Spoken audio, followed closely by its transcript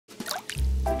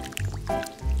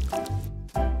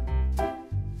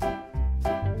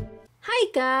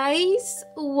Guys,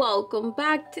 welcome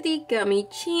back to the Gummy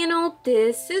channel.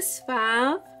 This is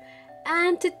Fav,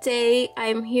 and today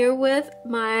I'm here with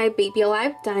my baby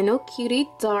alive dino cutie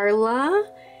Darla.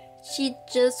 She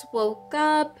just woke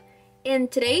up. In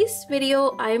today's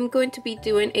video, I'm going to be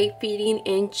doing a feeding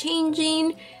and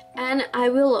changing, and I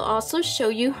will also show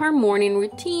you her morning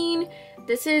routine.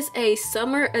 This is a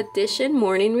summer edition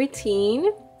morning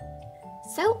routine.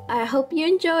 So I hope you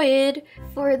enjoyed.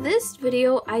 For this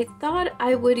video, I thought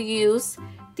I would use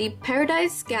the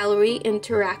Paradise Gallery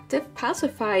interactive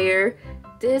pacifier.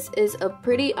 This is a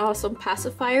pretty awesome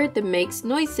pacifier that makes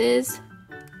noises.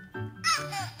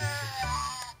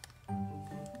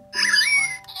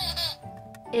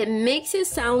 It makes it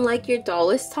sound like your doll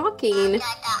is talking.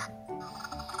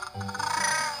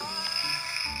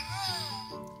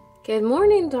 Good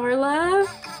morning, Darla.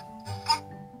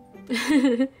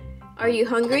 Are you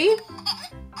hungry?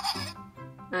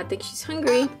 I think she's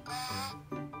hungry.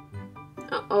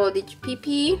 Uh-oh, did you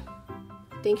pee-pee?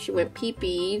 I think she went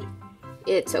pee-peed.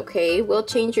 It's okay. We'll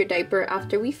change your diaper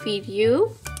after we feed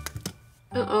you.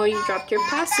 Uh-oh, you dropped your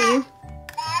passy.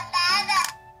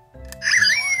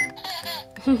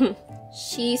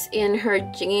 She's in her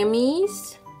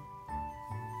jammies.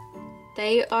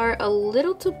 They are a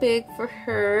little too big for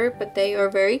her, but they are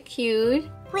very cute.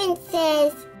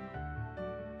 Princess.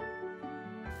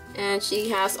 And she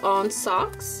has on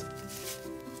socks.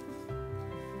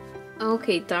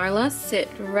 Okay, Darla, sit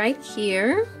right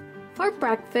here. For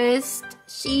breakfast,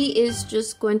 she is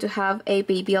just going to have a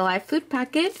baby alive food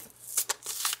packet.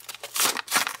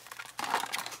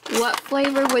 What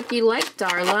flavor would you like,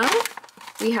 Darla?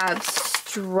 We have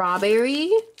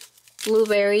strawberry,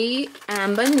 blueberry,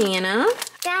 and banana.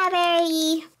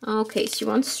 Strawberry. Okay, she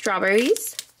wants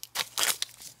strawberries.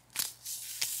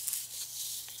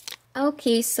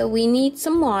 Okay, so we need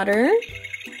some water.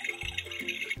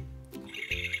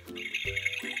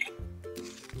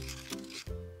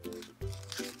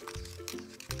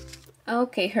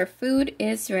 Okay, her food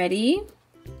is ready.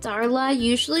 Darla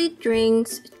usually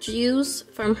drinks juice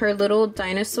from her little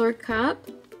dinosaur cup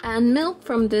and milk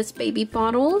from this baby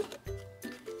bottle.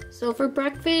 So for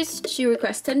breakfast, she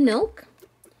requested milk.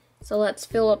 So let's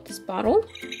fill up this bottle.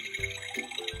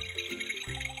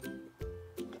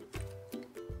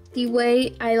 The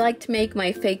way I like to make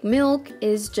my fake milk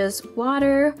is just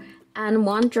water and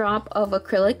 1 drop of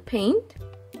acrylic paint.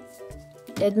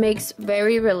 It makes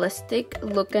very realistic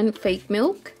looking fake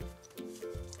milk.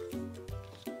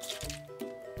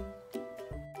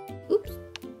 Oops.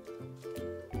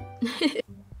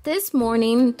 This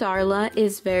morning, Darla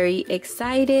is very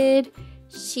excited.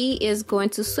 She is going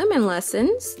to swimming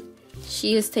lessons.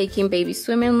 She is taking baby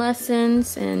swimming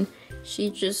lessons and she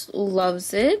just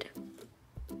loves it.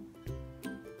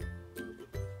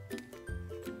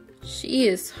 She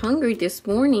is hungry this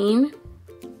morning.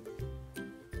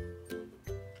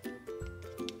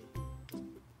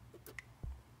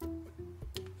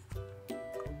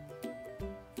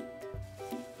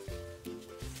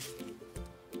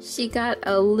 She got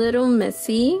a little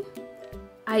messy.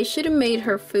 I should have made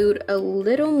her food a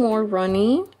little more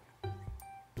runny.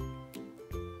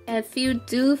 If you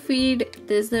do feed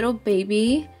this little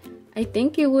baby, I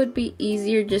think it would be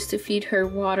easier just to feed her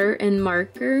water and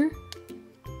marker.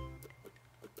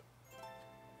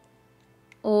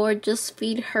 Or just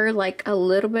feed her like a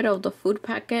little bit of the food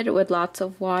packet with lots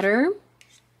of water.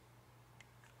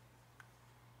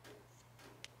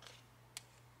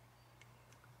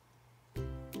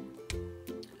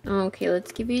 Okay,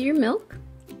 let's give you your milk.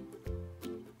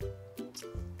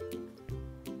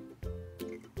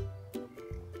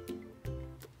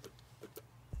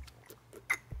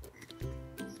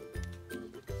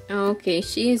 Okay,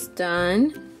 she is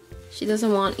done. She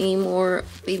doesn't want any more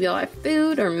baby alive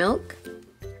food or milk.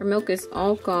 Her milk is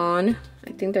all gone.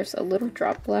 I think there's a little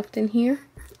drop left in here.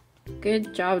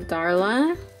 Good job,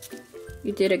 Darla.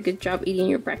 You did a good job eating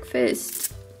your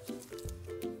breakfast.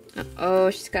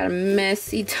 Uh-oh, she's got a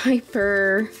messy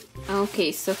diaper.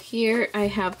 Okay, so here I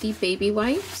have the baby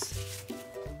wipes.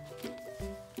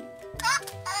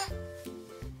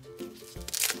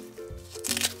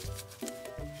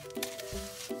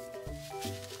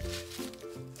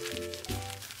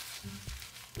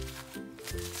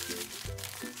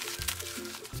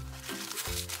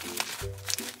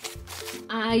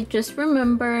 I just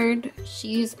remembered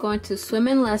she's going to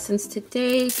swimming lessons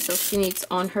today, so she needs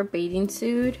on her bathing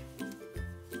suit.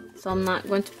 So I'm not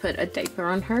going to put a diaper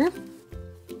on her.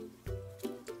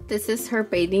 This is her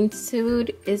bathing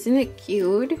suit. Isn't it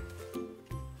cute?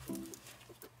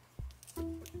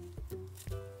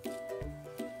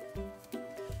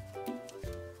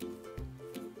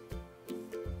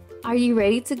 Are you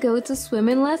ready to go to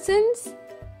swimming lessons?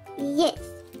 Yes.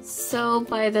 So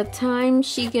by the time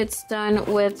she gets done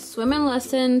with swimming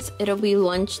lessons, it'll be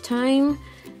lunchtime.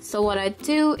 So what I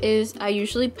do is I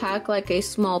usually pack like a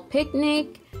small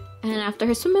picnic, and after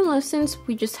her swimming lessons,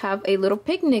 we just have a little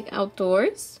picnic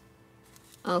outdoors.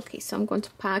 Okay, so I'm going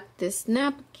to pack this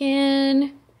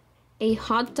napkin, a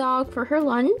hot dog for her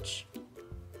lunch,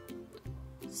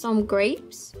 some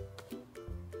grapes,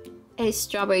 a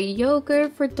strawberry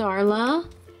yogurt for Darla,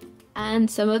 and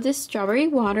some of this strawberry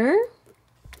water.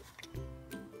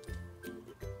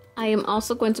 I am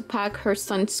also going to pack her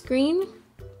sunscreen,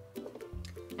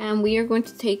 and we are going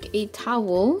to take a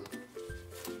towel,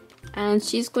 and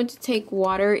she's going to take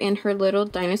water in her little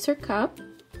dinosaur cup.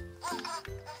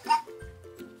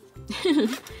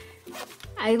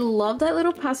 I love that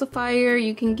little pacifier.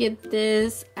 You can get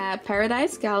this at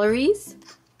Paradise Galleries.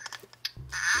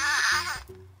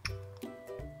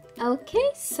 Okay,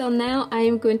 so now I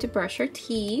am going to brush her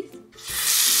teeth.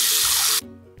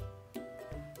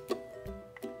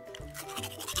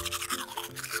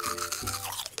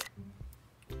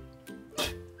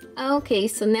 Okay,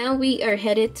 so now we are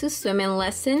headed to swimming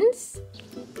lessons.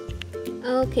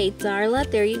 Okay, Darla,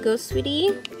 there you go,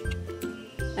 sweetie.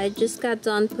 I just got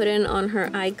done putting on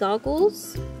her eye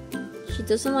goggles. She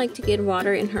doesn't like to get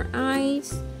water in her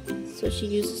eyes, so she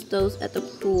uses those at the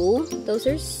pool. Those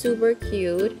are super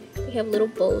cute. They have little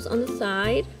bows on the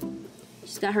side.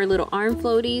 She's got her little arm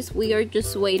floaties. We are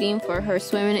just waiting for her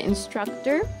swimming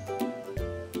instructor.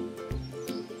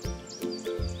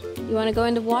 You want to go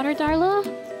in the water, Darla?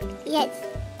 Yes.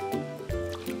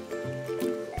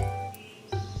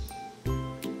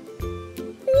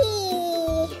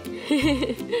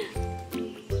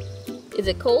 Is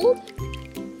it cold?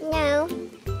 No.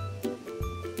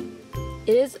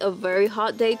 It is a very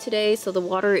hot day today, so the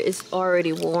water is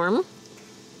already warm.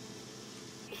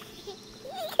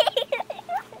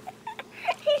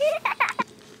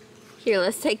 Here,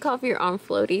 let's take off your arm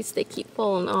floaties. They keep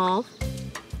falling off.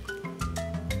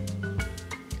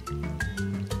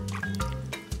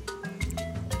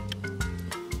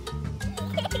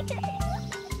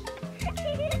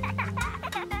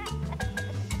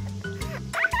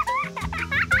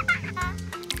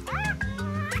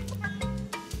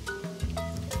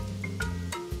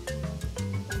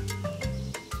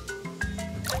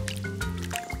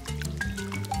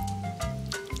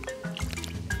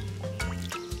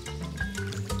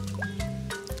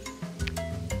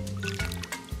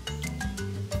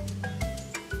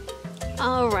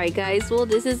 Alright guys, well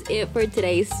this is it for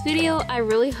today's video. I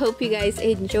really hope you guys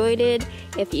enjoyed it.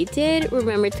 If you did,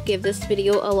 remember to give this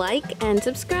video a like and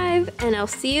subscribe, and I'll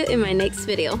see you in my next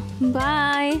video.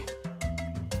 Bye!